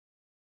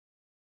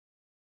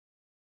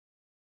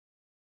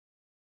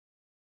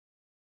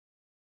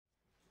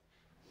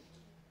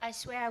I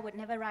swear I would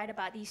never write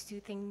about these two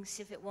things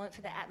if it weren't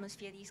for the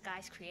atmosphere these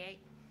guys create.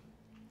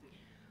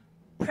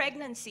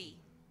 Pregnancy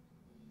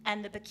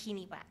and the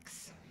bikini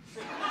wax.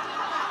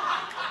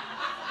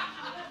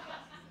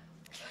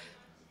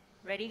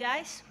 Ready,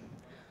 guys?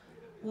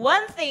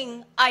 One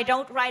thing I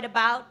don't write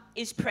about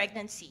is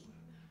pregnancy.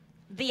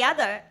 The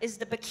other is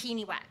the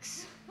bikini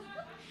wax.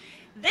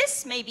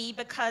 This may be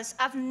because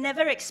I've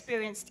never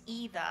experienced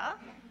either.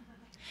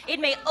 It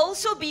may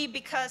also be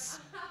because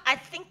I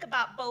think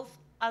about both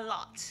a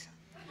lot,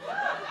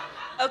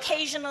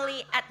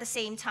 occasionally at the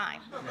same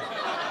time.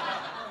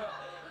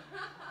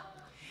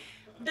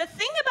 The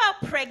thing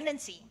about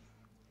pregnancy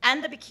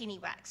and the bikini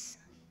wax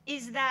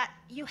is that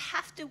you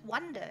have to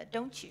wonder,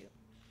 don't you?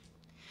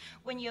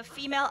 When you're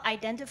female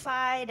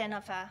identified and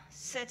of a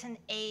certain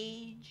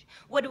age,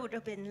 what it would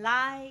have been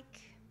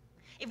like?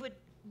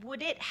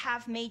 Would it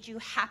have made you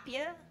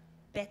happier,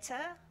 better,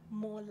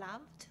 more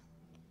loved?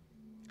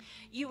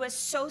 You were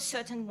so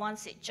certain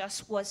once it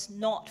just was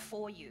not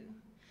for you.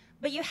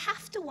 But you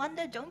have to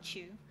wonder, don't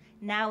you?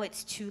 Now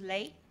it's too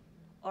late,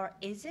 or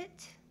is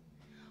it?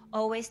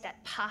 Always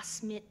that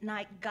past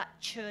midnight gut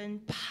churn,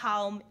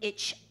 palm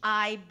itch,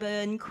 eye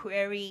burn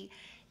query.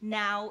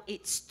 Now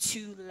it's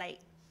too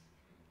late.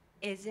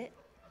 Is it?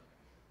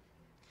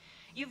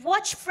 You've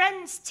watched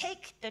friends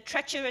take the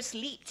treacherous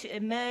leap to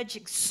emerge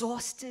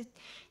exhausted,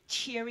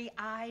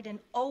 teary-eyed, and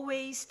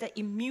always the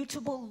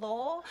immutable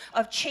law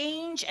of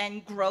change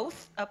and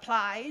growth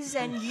applies,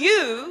 and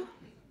you'll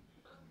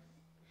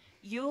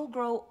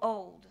grow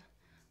old,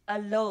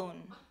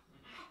 alone,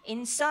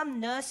 in some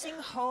nursing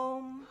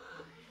home,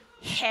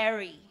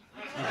 hairy.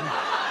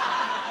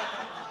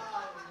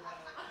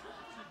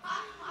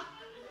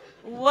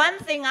 One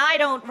thing I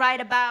don't write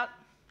about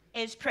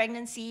is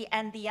pregnancy,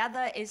 and the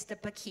other is the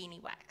bikini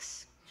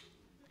wax.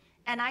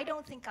 And I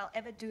don't think I'll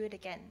ever do it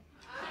again.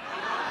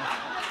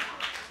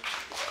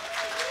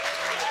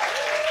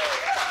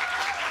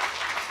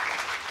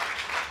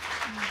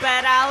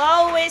 But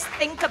I'll always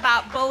think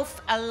about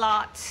both a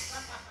lot,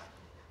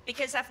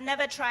 because I've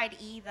never tried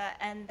either,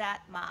 and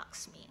that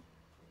marks me.